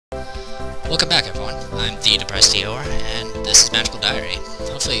Welcome back, everyone. I'm the Depressed Eeyore, and this is Magical Diary.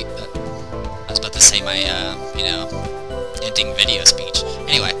 Hopefully, I was about to say my, ending video speech.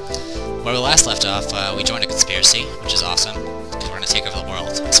 Anyway, where we last left off, we joined a conspiracy, which is awesome, because we're going to take over the world,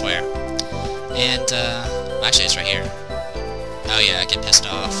 I swear. And, actually, it's right here. Oh yeah, get pissed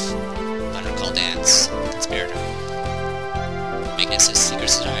off. Thunder Call Dance. Conspirator. Magnus' Secret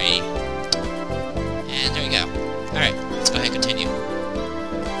Society. And there we go. Alright, let's go ahead and continue.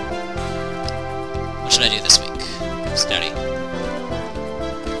 What should I do this week? Study.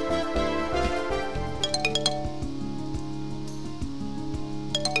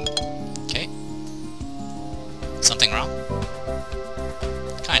 Okay. Something wrong?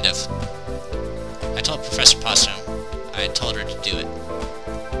 Kind of. I told Professor Possum I told her to do it.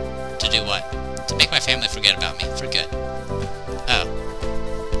 To do what? To make my family forget about me, for good. Oh.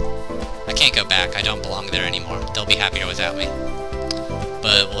 I can't go back, I don't belong there anymore. They'll be happier without me.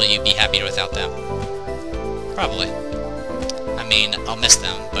 But will you be happier without them? Probably. I mean, I'll miss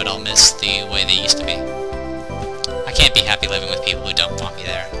them, but I'll miss the way they used to be. I can't be happy living with people who don't want me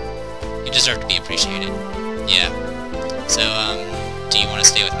there. You deserve to be appreciated. Yeah. So, do you want to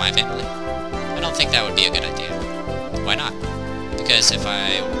stay with my family? I don't think that would be a good idea. Why not? Because if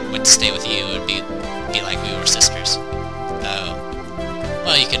I went to stay with you, it would be like we were sisters. Oh.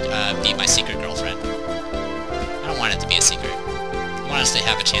 Well, you could, be my secret girlfriend. I don't want it to be a secret. I want us to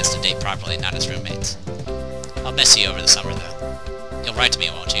have a chance to date properly, not as roommates. I'll miss you over the summer, though. You'll write to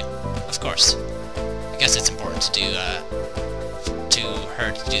me, won't you? Of course. I guess it's important to do, to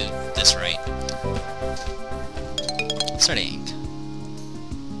her to do this right. Studying.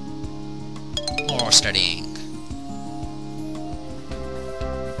 More studying.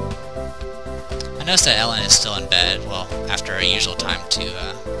 I noticed that Ellen is still in bed, well, after her usual time to,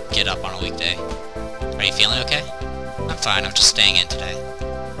 get up on a weekday. Are you feeling okay? I'm fine, I'm just staying in today.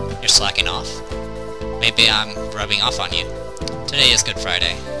 You're slacking off? Maybe I'm rubbing off on you. Today is Good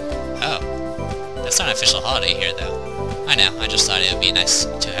Friday. Oh. That's not an official holiday here, though. I know, I just thought it would be nice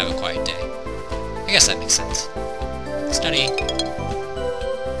to have a quiet day. I guess that makes sense. Study.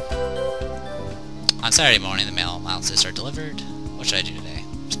 On Saturday morning, the mail allowances are delivered. What should I do today?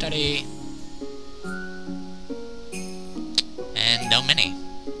 Study. And no mini.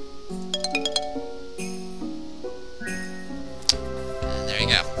 And there you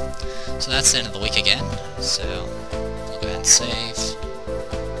go. So that's the end of the week again. So we'll go ahead and save.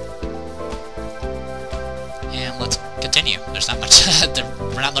 And let's continue. There's not much.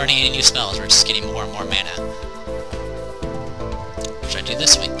 We're not learning any new spells. We're just getting more and more mana. What should I do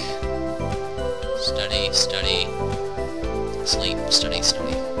this week? Study, study, sleep, study,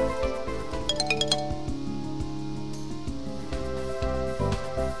 study.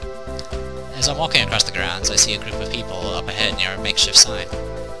 As I'm walking across the grounds, I see a group of people up ahead near a makeshift sign.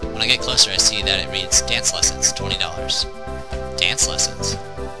 When I get closer, I see that it reads, Dance Lessons, $20. Dance Lessons?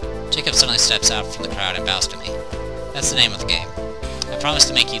 Jacob suddenly steps out from the crowd and bows to me. That's the name of the game. I promise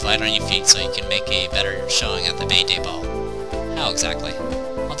to make you lighter on your feet so you can make a better showing at the May Day Ball. How exactly?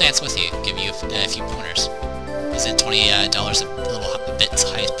 I'll dance with you, give you a few pointers. Isn't $20 a bit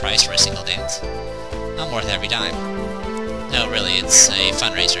high price for a single dance? I'm worth every dime. No, really, it's a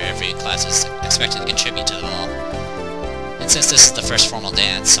fundraiser. Every class is expected to contribute to the ball. And since this is the first formal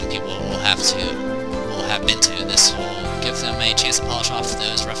dance, some people will have been to, this will give them a chance to polish off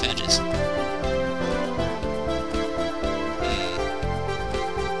those rough edges.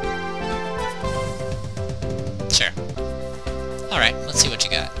 Sure. Alright, let's see what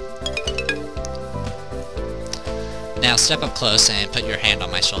you got. Now step up close and put your hand on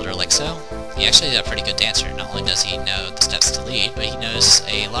my shoulder like so. He's actually a pretty good dancer. Not only does he know the steps to lead, but he knows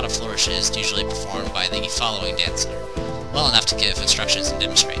a lot of flourishes usually performed by the following dancer, well enough to give instructions and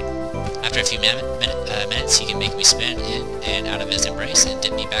demonstrate. After a few minutes, he can make me spin in and out of his embrace and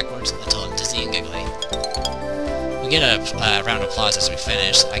dip me backwards until I'm dizzy and giggly. We get a round of applause as we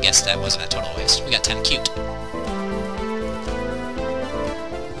finish. I guess that wasn't a total waste. We got 10 cute.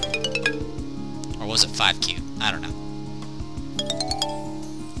 Or was it 5 cute? I don't know.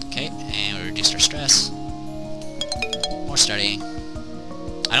 Okay, and we reduced our stress. More studying.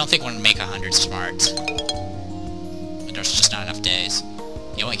 I don't think we're gonna make 100 smarts. There's just not enough days.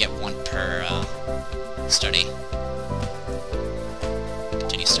 You only get 1 per study.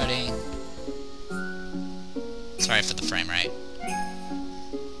 Continue studying. Sorry for the frame rate.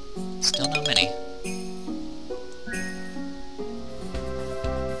 Still no mini.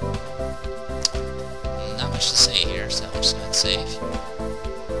 Not much to say here, so I'm just gonna save.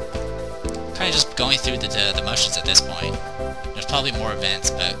 Kind of just going through the motions at this point. There's probably more events,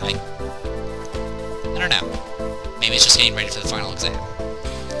 but I don't know. Maybe it's just getting ready for the final exam.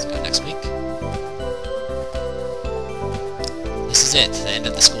 Let's go next week. is it, the end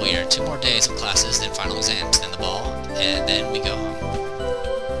of the school year. 2 more days of classes, then final exams, then the ball, and then we go home.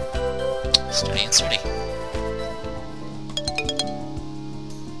 Study and study.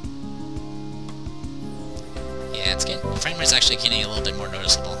 Yeah, it's getting, the frame rate is actually getting a little bit more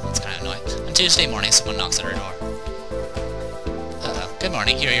noticeable. That's kind of annoying. On Tuesday morning, someone knocks at our door. Uh-oh. Good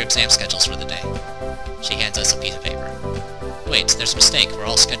morning, here are your exam schedules for the day. She hands us a piece of paper. Wait, there's a mistake. We're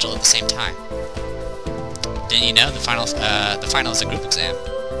all scheduled at the same time. Didn't you know the final is a group exam?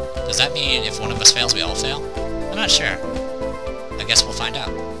 Does that mean if one of us fails, we all fail? I'm not sure. I guess we'll find out.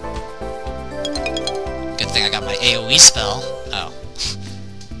 Good thing I got my AoE spell. Oh.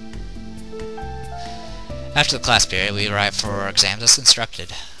 After the class period, we arrive for our exams as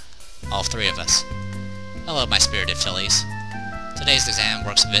instructed. All 3 of us. Hello, my spirited fillies. Today's exam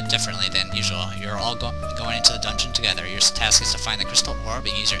works a bit differently than usual. You're all going into the dungeon together. Your task is to find the crystal orb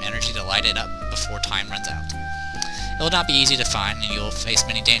and use your energy to light it up before time runs out. It will not be easy to find, and you will face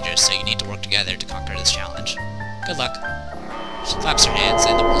many dangers, so you need to work together to conquer this challenge. Good luck. She claps her hands,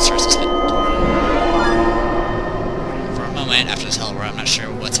 and the world starts to spin. For a moment after the teleporter, I'm not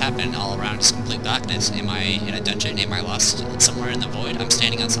sure what's happened. All around is complete darkness. Am I in a dungeon? Am I lost somewhere in the void? I'm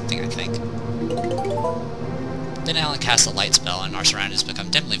standing on something, I think. Then Alan casts a light spell, and our surroundings become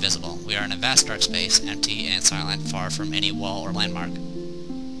dimly visible. We are in a vast dark space, empty and silent, far from any wall or landmark.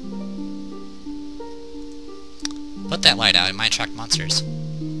 Put that light out, it might attract monsters.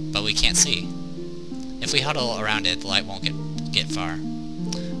 But we can't see. If we huddle around it, the light won't get far.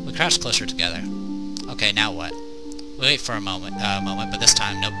 We crouch closer together. Okay, now what? We wait for a moment, but this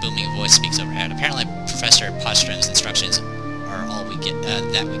time no booming voice speaks overhead. Apparently Professor Podstrom's instructions are all we get,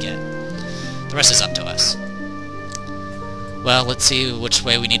 that we get. The rest is up to us. Well, let's see which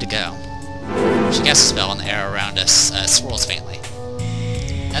way we need to go. She casts a spell and the air around us swirls faintly.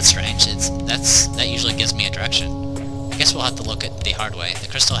 That's strange. That usually gives me a direction. I guess we'll have to look at the hard way. The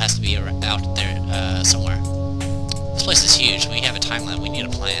crystal has to be out there somewhere. This place is huge. We have a time limit. We need a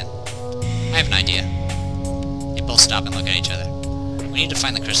plan. I have an idea. They both stop and look at each other. We need to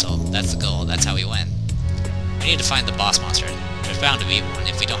find the crystal. That's the goal. That's how we win. We need to find the boss monster. There's bound to be one.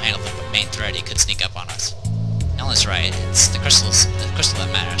 If we don't handle the main threat, he could sneak up on us. Ellen's right. It's the crystal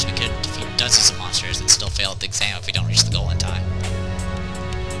that matters. We could defeat dozens of monsters and still fail at the exam if we don't reach the goal in time.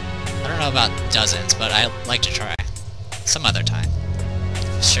 I don't know about dozens, but I'd like to try. Some other time.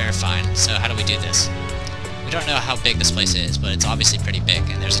 Sure, fine. So how do we do this? We don't know how big this place is, but it's obviously pretty big,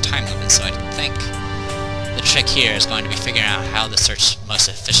 and there's a time limit, so I think the trick here is going to be figuring out how to search most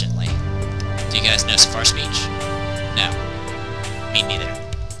efficiently. Do you guys know far speech? No. Me neither.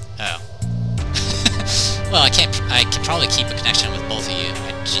 Oh. Well, I can probably keep a connection with both of you.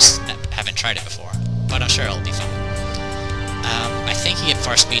 I just haven't tried it before, but I'm sure it'll be fun. I think you get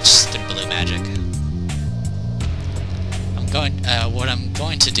far speech through blue magic. What I'm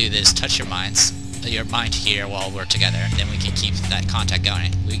going to do is touch your mind here while we're together. Then we can keep that contact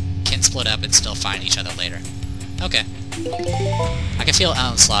going. We can split up and still find each other later. Okay. I can feel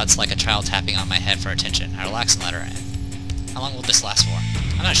Alan's slots like a child tapping on my head for attention. I relax and let her in. How long will this last for?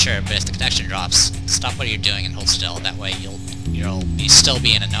 I'm not sure, but if the connection drops, stop what you're doing and hold still. That way you'll still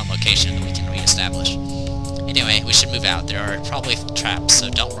be in a known location that we can re-establish. Anyway, we should move out. There are probably traps, so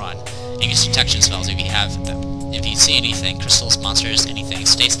don't run. And use detection spells if you have them. If you see anything, crystals, monsters, anything,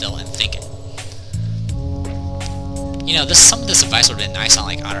 stay still and think it. You know, some of this advice would have been nice on,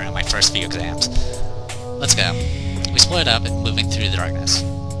 like, I don't know, my first few exams. Let's go. We split up and moving through the darkness.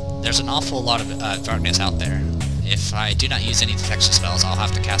 There's an awful lot of darkness out there. If I do not use any detection spells, I'll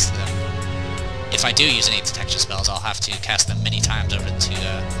have to cast them. If I do use any detection spells, I'll have to cast them many times over to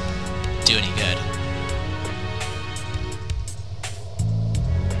do any good.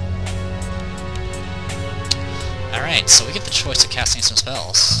 Alright, so we get the choice of casting some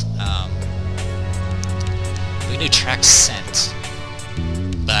spells. We can do track scent,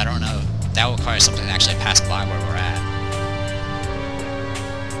 but I don't know. That will require something to actually pass by where we're at.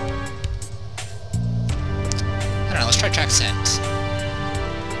 I don't know, let's try track scent.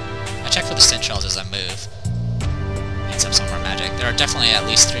 I check for the scent trails as I move. Needs up some more magic. There are definitely at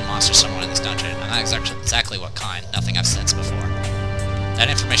least 3 monsters somewhere in this dungeon. I'm not exactly what kind, nothing I've sensed before. That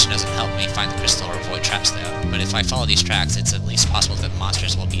information doesn't help me find the crystal or avoid traps though, but if I follow these tracks, it's at least possible that the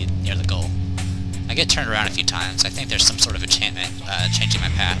monsters will be near the goal. I get turned around a few times. I think there's some sort of enchantment changing my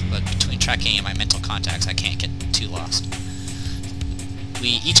path, but between tracking and my mental contacts, I can't get too lost.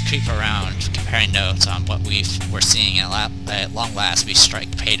 We each creep around, comparing notes on what we're seeing, and at long last, we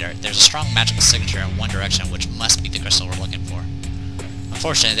strike pay dirt. There's a strong magical signature in one direction, which must be the crystal we're looking for.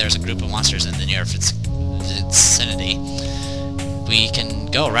 Unfortunately, there's a group of monsters in the near vicinity. We can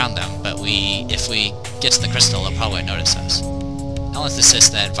go around them, but if we get to the crystal, they'll probably notice us. Ellen insists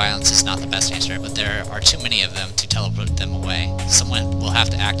that violence is not the best answer, but there are too many of them to teleport them away. Someone will have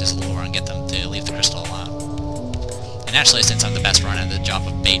to act as a lure and get them to leave the crystal alone. And naturally, since I'm the best runner, the job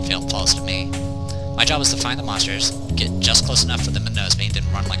of bait falls to me. My job is to find the monsters, get just close enough for them to nose me, then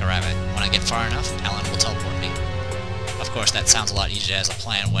run like a rabbit. When I get far enough, Ellen will teleport me. Of course, that sounds a lot easier as a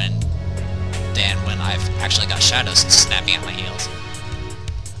plan than when I've actually got shadows snapping at my heels.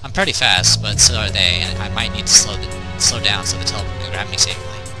 I'm pretty fast, but so are they, and I might need to slow down so the teleport can grab me safely.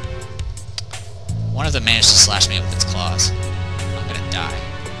 One of them managed to slash me with its claws. I'm gonna die.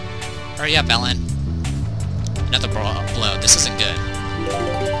 Hurry up, Ellen. Another blow. This isn't good.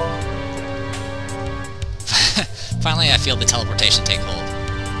 Finally, I feel the teleportation take hold.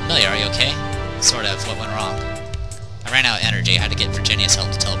 Remillia, are you okay? Sort of. What went wrong? I ran out of energy. I had to get Virginia's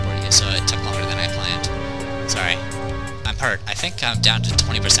help to teleport you, so it took longer than I planned. Sorry. I'm hurt. I think I'm down to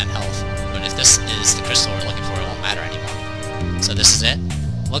 20% health, but if this is the crystal we're looking for, it won't matter anymore. So this is it?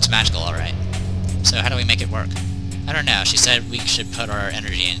 Looks magical, alright. So how do we make it work? I don't know. She said we should put our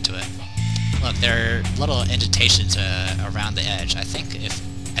energy into it. Look, there are little indentations around the edge. I think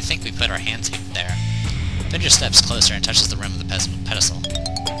we put our hands there. Bender steps closer and touches the rim of the pedestal.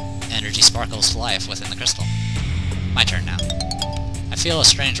 Energy sparkles to life within the crystal. My turn now. I feel a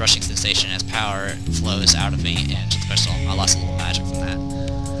strange rushing sensation as power flows out of me into the crystal. I lost a little magic from that.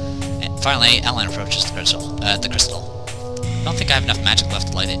 And finally, Ellen approaches the crystal. I don't think I have enough magic left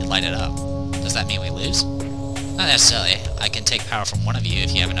to light it up. Does that mean we lose? Not necessarily. I can take power from one of you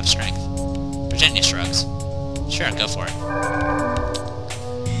if you have enough strength. Virginia shrugs. Sure, go for it.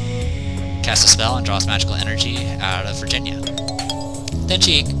 Casts a spell and draws magical energy out of Virginia. Then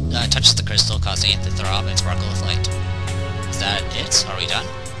she touches the crystal, causing it to throb and sparkle with light. Is that it? Are we done?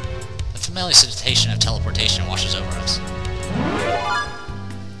 The familiar sensation of teleportation washes over us.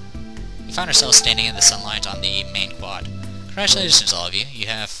 We find ourselves standing in the sunlight on the main quad. Congratulations, all of you. You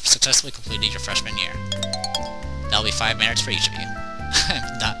have successfully completed your freshman year. That'll be 5 minutes for each of you.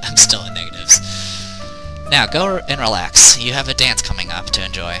 I'm still in negatives. Now, go and relax. You have a dance coming up to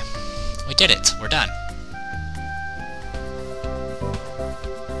enjoy. We did it. We're done.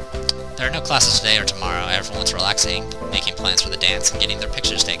 There are no classes today or tomorrow. Everyone's relaxing, making plans for the dance, and getting their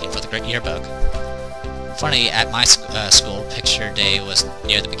pictures taken for the great yearbook. Funny, at my school, picture day was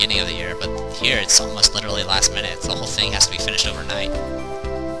near the beginning of the year, but here it's almost literally last minute. The whole thing has to be finished overnight.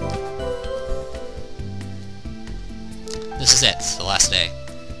 This is it, the last day.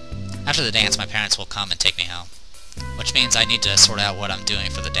 After the dance, my parents will come and take me home, which means I need to sort out what I'm doing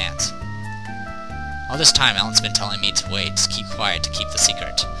for the dance. All this time, Ellen's been telling me to wait, to keep quiet, to keep the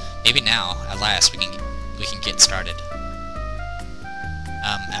secret. Maybe now, at last, we can get started.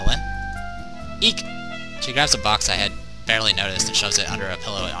 Ellen? Eek! She grabs a box I had barely noticed and shoves it under a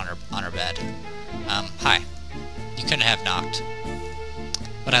pillow on her bed. Hi. You couldn't have knocked.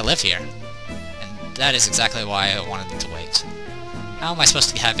 But I live here. And that is exactly why I wanted to wait. How am I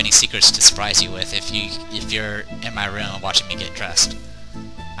supposed to have any secrets to surprise you with if you're in my room watching me get dressed?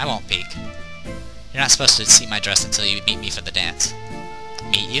 I won't peek. You're not supposed to see my dress until you meet me for the dance.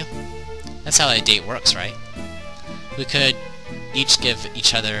 Meet you? That's how a date works, right? We could each give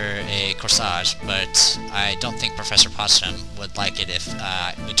each other a corsage, but I don't think Professor Potsdam would like it if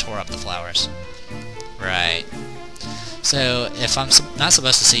we tore up the flowers. Right. So, if I'm not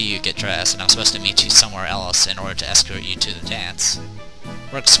supposed to see you get dressed, and I'm supposed to meet you somewhere else in order to escort you to the dance,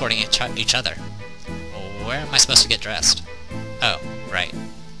 we're escorting each other. Well, where am I supposed to get dressed? Oh, right.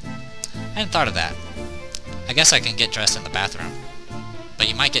 I hadn't thought of that. I guess I can get dressed in the bathroom. But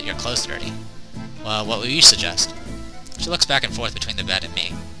you might get your clothes dirty. Well, what would you suggest? She looks back and forth between the bed and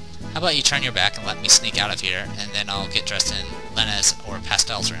me. How about you turn your back and let me sneak out of here, and then I'll get dressed in Lena's or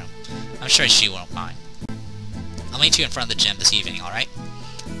Pastel's room. I'm sure she won't mind. I'll meet you in front of the gym this evening, alright?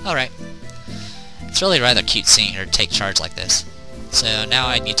 Alright. It's really rather cute seeing her take charge like this. So now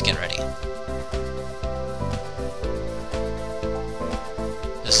I need to get ready.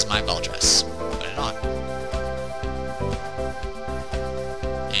 This is my ball dress. Put it on.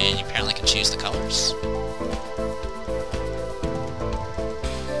 And you apparently can choose the colors.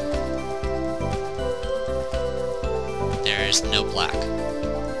 There's no black.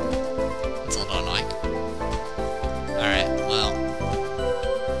 That's a little annoying. Alright, well,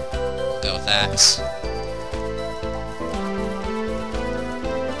 we'll go with that. I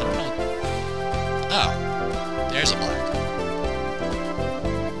don't know. Oh, there's a black.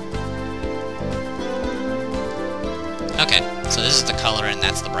 Okay, so this is the color and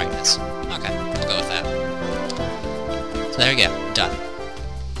that's the brightness. Okay, we'll go with that. So there we go, done.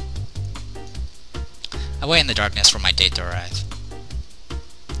 I wait in the darkness for my date to arrive.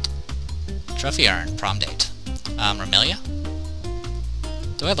 Trophy earned, prom date. Remillia?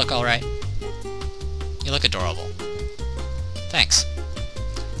 Do I look alright? You look adorable. Thanks.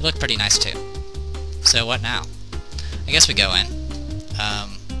 You look pretty nice too. So what now? I guess we go in.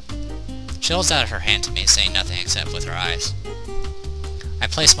 She holds out her hand to me, saying nothing except with her eyes. I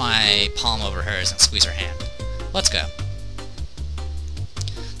place my palm over hers and squeeze her hand. Let's go.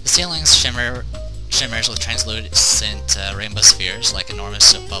 The ceilings shimmers with translucent rainbow spheres like enormous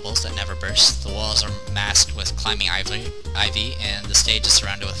soap bubbles that never burst. The walls are masked with climbing ivy, and the stage is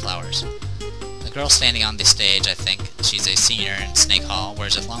surrounded with flowers. The girl standing on the stage, I think she's a senior in Snake Hall,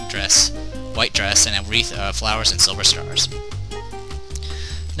 wears a long white dress, and a wreath of flowers and silver stars.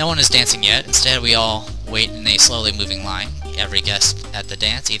 No one is dancing yet. Instead, we all wait in a slowly moving line. Every guest at the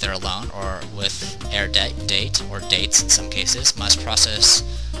dance, either alone or with their date, or dates in some cases, must process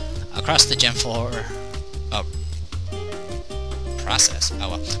across the gym floor.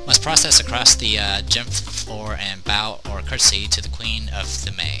 Must process across the gym floor and bow or curtsy to the Queen of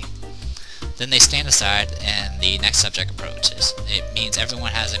the May. Then they stand aside and the next subject approaches. It means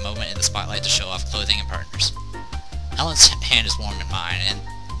everyone has a moment in the spotlight to show off clothing and partners. Ellen's hand is warm in mine, and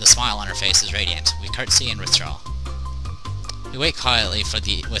the smile on her face is radiant. We curtsy and withdraw. We wait quietly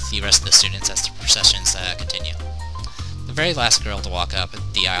with the rest of the students as the processions continue. The very last girl to walk up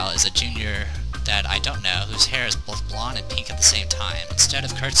the aisle is a junior that I don't know, whose hair is both blonde and pink at the same time. Instead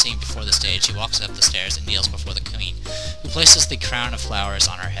of curtsying before the stage, she walks up the stairs and kneels before the queen, who places the crown of flowers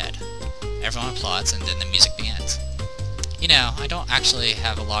on her head. Everyone applauds, and then the music begins. You know, I don't actually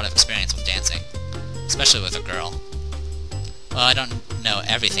have a lot of experience with dancing, especially with a girl. Well, I don't know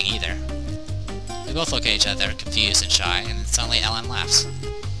everything either. We both look at each other, confused and shy, and suddenly Ellen laughs.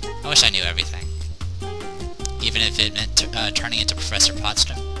 I wish I knew everything. Even if it meant turning into Professor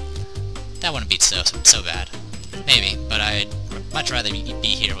Potstrom. That wouldn't be so bad. Maybe, but I'd much rather be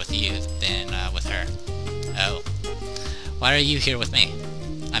here with you than with her. Oh. Why are you here with me?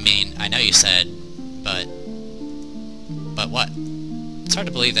 I mean, I know you said, but what? It's hard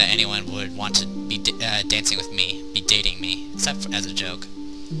to believe that anyone would want to be dancing with me, be dating me, except as a joke.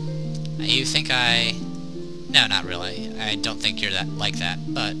 You think No, not really. I don't think you're like that,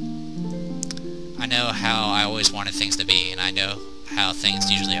 but I know how I always wanted things to be, and I know how things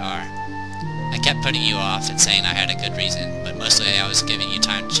usually are. I kept putting you off and saying I had a good reason, but mostly I was giving you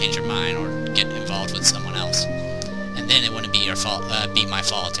time to change your mind or get involved with someone else. And then it wouldn't be your fault, be my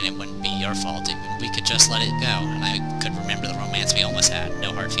fault, and it wouldn't be your fault. We could just let it go, and I could remember the romance we almost had.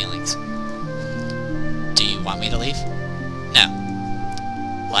 No hard feelings. Do you want me to leave? No.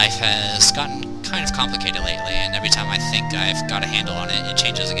 Life has gotten kind of complicated lately, and every time I think I've got a handle on it, it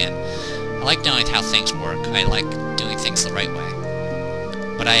changes again. I like knowing how things work. I like doing things the right way.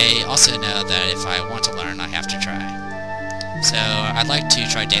 But I also know that if I want to learn, I have to try. So I'd like to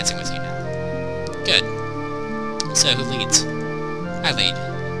try dancing with you now. Good. So who leads? I lead.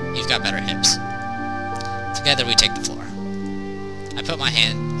 You've got better hips. Together we take the floor. I put my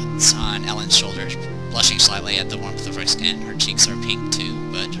hands on Ellen's shoulders, blushing slightly at the warmth of her skin. Her cheeks are pink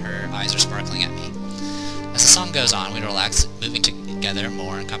too, but her eyes are sparkling at me. As the song goes on, we relax, moving together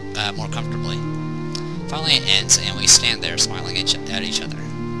more comfortably. Finally it ends, and we stand there smiling at each other.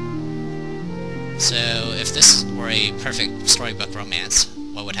 So, if this were a perfect storybook romance,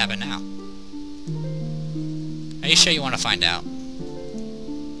 what would happen now? Are you sure you want to find out?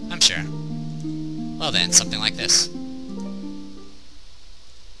 I'm sure. Well then, something like this.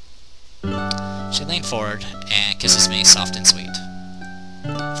 She leaned forward and kisses me soft and sweet.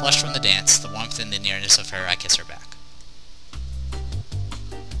 Flushed from the dance, the warmth and the nearness of her, I kiss her back.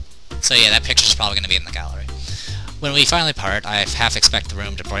 So yeah, that picture's probably going to be in the gallery. When we finally part, I half expect the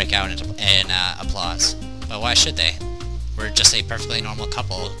room to break out in applause. But why should they? We're just a perfectly normal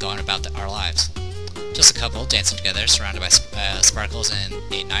couple going about our lives. Just a couple dancing together, surrounded by sparkles and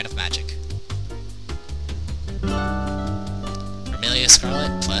a night of magic. Remillia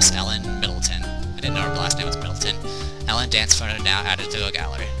Scarlet plus Ellen Middleton. I didn't know her last name was Middleton. Ellen dance photo now added to the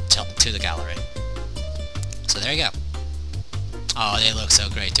gallery. So there you go. Oh, they look so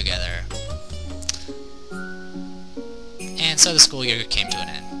great together. And so the school year came to an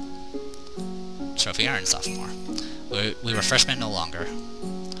end. Trophy earned, sophomore. We were freshmen no longer.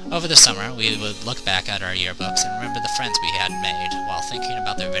 Over the summer, we would look back at our yearbooks and remember the friends we had made while thinking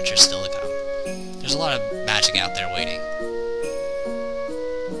about the adventures still to come. There's a lot of magic out there waiting.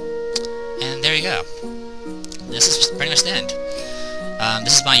 And there you go. This is pretty much the end.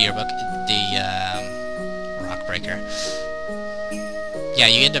 This is my yearbook, the Rock Breaker. Yeah,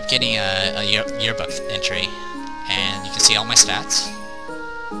 you end up getting a yearbook entry, and you can see all my stats.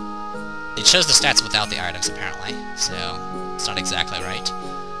 It shows the stats without the items, apparently, so it's not exactly right.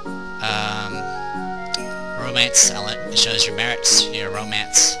 Romance, It shows your merits, your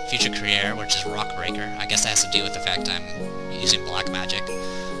romance, future career, which is rock breaker. I guess that has to do with the fact I'm using black magic.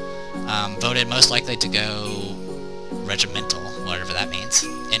 Voted most likely to go regimental, whatever that means.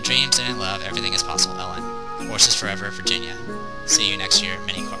 In dreams and in love, everything is possible, Ellen. Horses forever, Virginia. See you next year,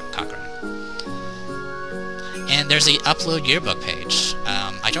 Minnie Cochran. And there's the upload yearbook page.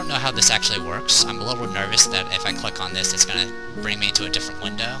 I don't know how this actually works. I'm a little nervous that if I click on this, it's going to bring me to a different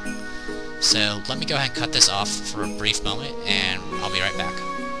window. So let me go ahead and cut this off for a brief moment, and I'll be right back.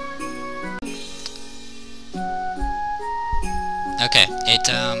 Okay,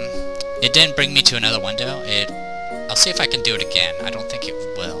 it didn't bring me to another window. I'll see if I can do it again. I don't think it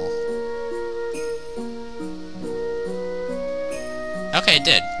will. Okay, it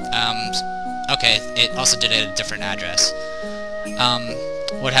did. Okay, it also did it at a different address.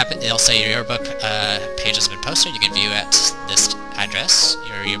 What happened? It'll say your yearbook page has been posted. You can view at this address.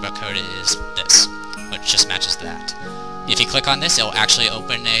 Your yearbook code is this, which just matches that. If you click on this, it'll actually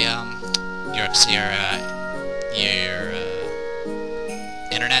open a your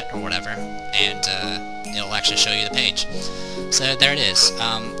internet or whatever, and it'll actually show you the page. So there it is.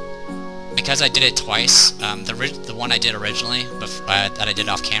 Because I did it twice, the one I did originally, that I did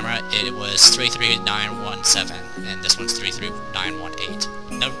off camera, it was 33917, and this one's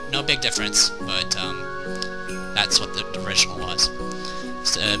 33918. No big difference, but that's what the original was.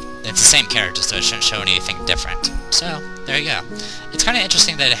 So, it's the same character, so it shouldn't show anything different. So, there you go. It's kind of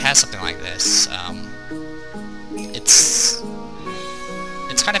interesting that it has something like this. It's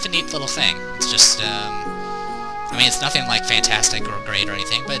kind of a neat little thing. It's just, I mean, it's nothing like fantastic or great or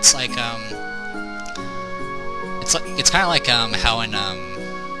anything, but it's like, it's kind of like, how in,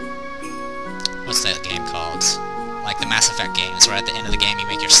 what's that game called? Like the Mass Effect games, where at the end of the game you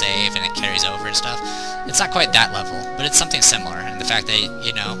make your save and it carries over and stuff. It's not quite that level, but it's something similar, and the fact that,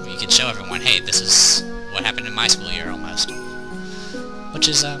 you know, you can show everyone, hey, this is what happened in my school year, almost. Which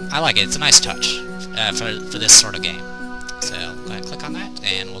is, I like it. It's a nice touch, for this sort of game. So, go ahead and click on that,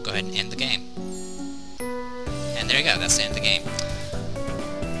 and we'll go ahead and end the game. And there you go, that's the end of the game.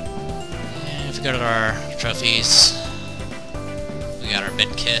 And if we go to our trophies, we got our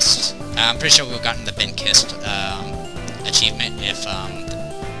Been Kissed. I'm pretty sure we've gotten the Been Kissed achievement if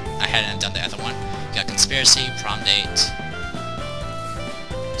I hadn't done the other one. We got Conspiracy, Prom Date,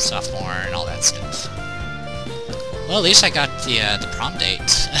 Sophomore, and all that stuff. Well, at least I got the Prom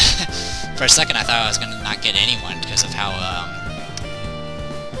Date. For a second I thought I was going to not get anyone because of how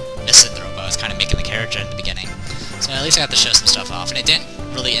misanthrope I was kind of making the character in the beginning. So at least I got to show some stuff off, and it didn't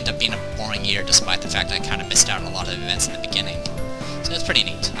really end up being a boring year despite the fact that I kind of missed out on a lot of events in the beginning. So it's pretty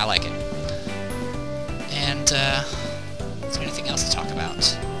neat. I like it. And, is there anything else to talk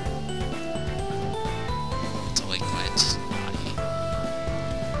about? Delinquent. Naughty.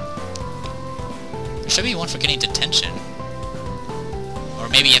 There should be one for getting detention. Or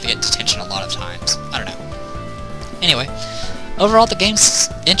maybe you have to get detention a lot of times. I don't know. Anyway, overall the game's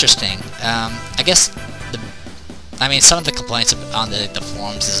interesting. I guess some of the complaints on the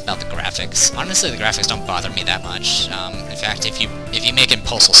forums is about the graphics. Honestly, the graphics don't bother me that much. In fact, if you make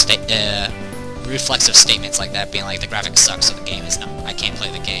impulsive reflexive statements like that, being like the graphics suck, so the game is I can't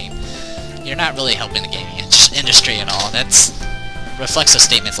play the game, you're not really helping the gaming industry at all. That's reflexive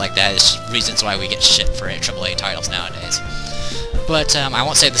statements like that is reasons why we get shit for AAA titles nowadays. But I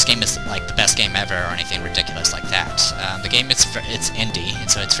won't say this game is like the best game ever or anything ridiculous like that. The game it's indie, and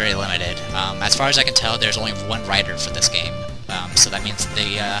so it's very limited. As far as I can tell, there's only one writer for this game, so that means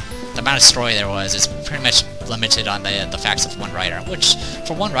the amount of story there was is pretty much limited on the facts of one writer. Which,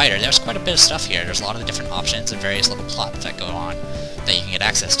 for one writer, there's quite a bit of stuff here. There's a lot of different options and various little plots that go on that you can get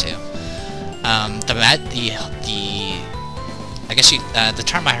access to. I guess the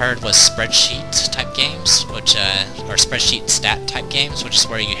term I heard was spreadsheet type games, which or spreadsheet stat type games, which is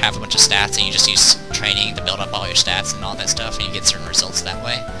where you have a bunch of stats and you just use training to build up all your stats and all that stuff, and you get certain results that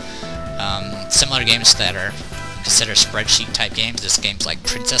way. Similar games that are considered spreadsheet type games is games like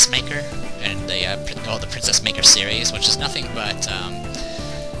Princess Maker and the Princess Maker series, which is nothing but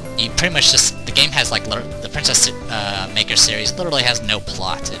you pretty much just the game has like the Princess Maker series literally has no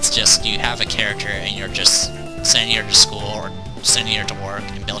plot. It's just you have a character and you're just sending her to school or sending her to work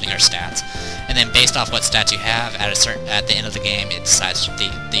and building her stats, and then based off what stats you have at the end of the game, it decides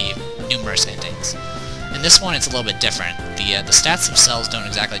the numerous endings. In this one, it's a little bit different. The stats themselves don't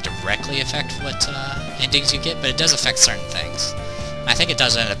exactly directly affect what endings you get, but it does affect certain things. And I think it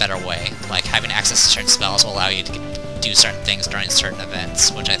does it in a better way. Like having access to certain spells will allow you to do certain things during certain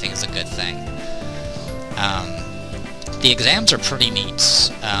events, which I think is a good thing. The exams are pretty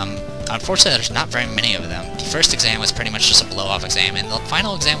neat. Unfortunately, there's not very many of them. The first exam was pretty much just a blow-off exam, and the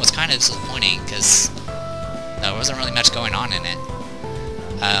final exam was kind of disappointing, because There wasn't really much going on in it.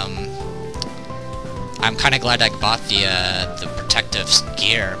 I'm kind of glad I bought the protective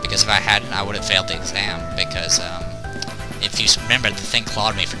gear, because if I hadn't, I would have failed the exam, because if you remember, the thing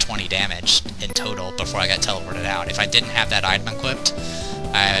clawed me for 20 damage in total before I got teleported out. If I didn't have that item equipped,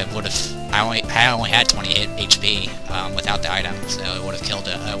 I only had 28 HP without the item, so it would have killed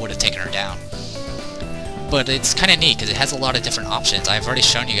it. I would have taken her down. But it's kind of neat because it has a lot of different options. I've already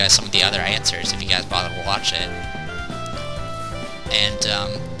shown you guys some of the other answers if you guys bother to watch it. And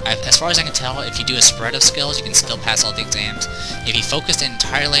as far as I can tell, if you do a spread of skills, you can still pass all the exams. If you focus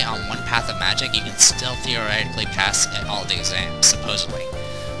entirely on one path of magic, you can still theoretically pass all the exams, supposedly.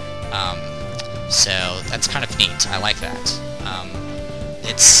 So that's kind of neat. I like that.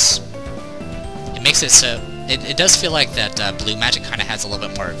 It makes it so... It does feel like that blue magic kind of has a little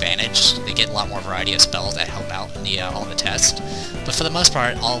bit more advantage. They get a lot more variety of spells that help out in all the tests. But for the most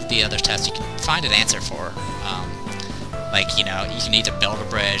part, all of the other tests you can find an answer for. Like, you know, you can either build a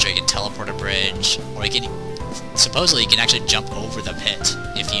bridge, or you can teleport a bridge, or you can... Supposedly, you can actually jump over the pit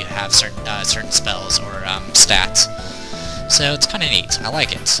if you have certain spells or stats. So it's kind of neat. I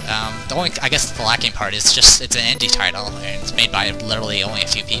like it. The only, I guess, the lacking part is just it's an indie title, and it's made by literally only a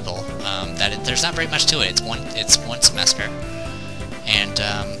few people. There's not very much to it. It's one semester, and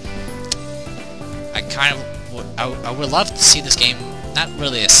I would love to see this game. Not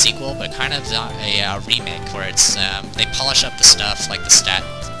really a sequel, but kind of a remake where it's they polish up the stuff like the stat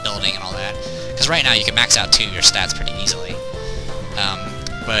building and all that. Because right now you can max out your stats pretty easily.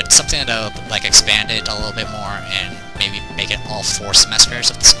 But something to like expand it a little bit more and maybe make it all 4 semesters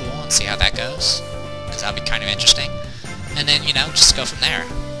of the school and see how that goes. Because that'd be kind of interesting. And then, you know, just go from there.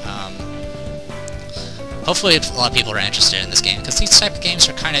 Hopefully a lot of people are interested in this game, because these type of games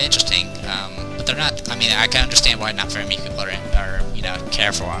are kind of interesting. But they're not, I mean, I can understand why not very many people are you know,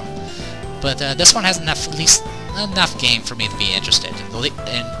 care for them. But this one has enough, at least enough game for me to be interested.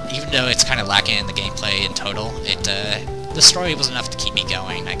 And even though it's kind of lacking in the gameplay in total, the story was enough to keep me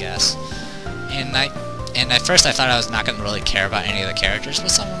going, I guess. And at first I thought I was not going to really care about any of the characters,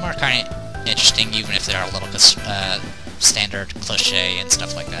 but some of them are kind of interesting, even if they're a little standard cliche and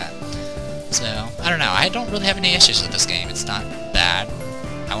stuff like that. So, I don't know, I don't really have any issues with this game. It's not bad.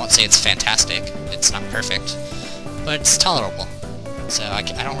 I won't say it's fantastic. It's not perfect. But it's tolerable. So I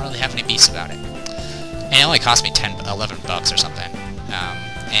don't really have any beefs about it. And it only cost me $11 or something.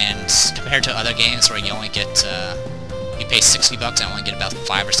 And compared to other games where you only get, you pay $60 and only get about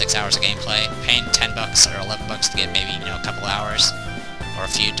 5 or 6 hours of gameplay, paying $10 or $11 to get maybe, you know, a couple hours, or a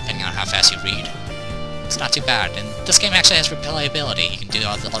few, depending on how fast you read. It's not too bad, and this game actually has replayability. You can do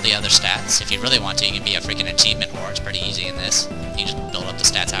all the other stats. If you really want to, you can be a freaking achievement whore. It's pretty easy in this. You just build up the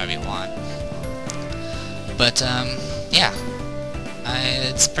stats however you want. But, yeah.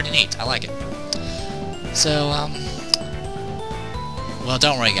 It's pretty neat. I like it. So, well,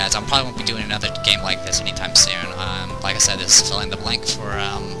 don't worry, guys. I probably won't be doing another game like this anytime soon. Like I said, this is filling the blank for,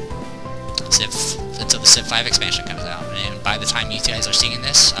 until the Civ 5 expansion comes out, and by the time you guys are seeing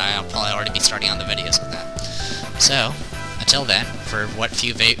this, I'll probably already be starting on the videos with that. So, until then, for what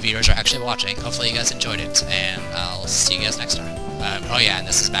few viewers are actually watching, hopefully you guys enjoyed it, and I'll see you guys next time. Oh yeah, and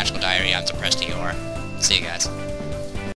this is Magical Diary. I'm Depressed Eeyore. See you guys.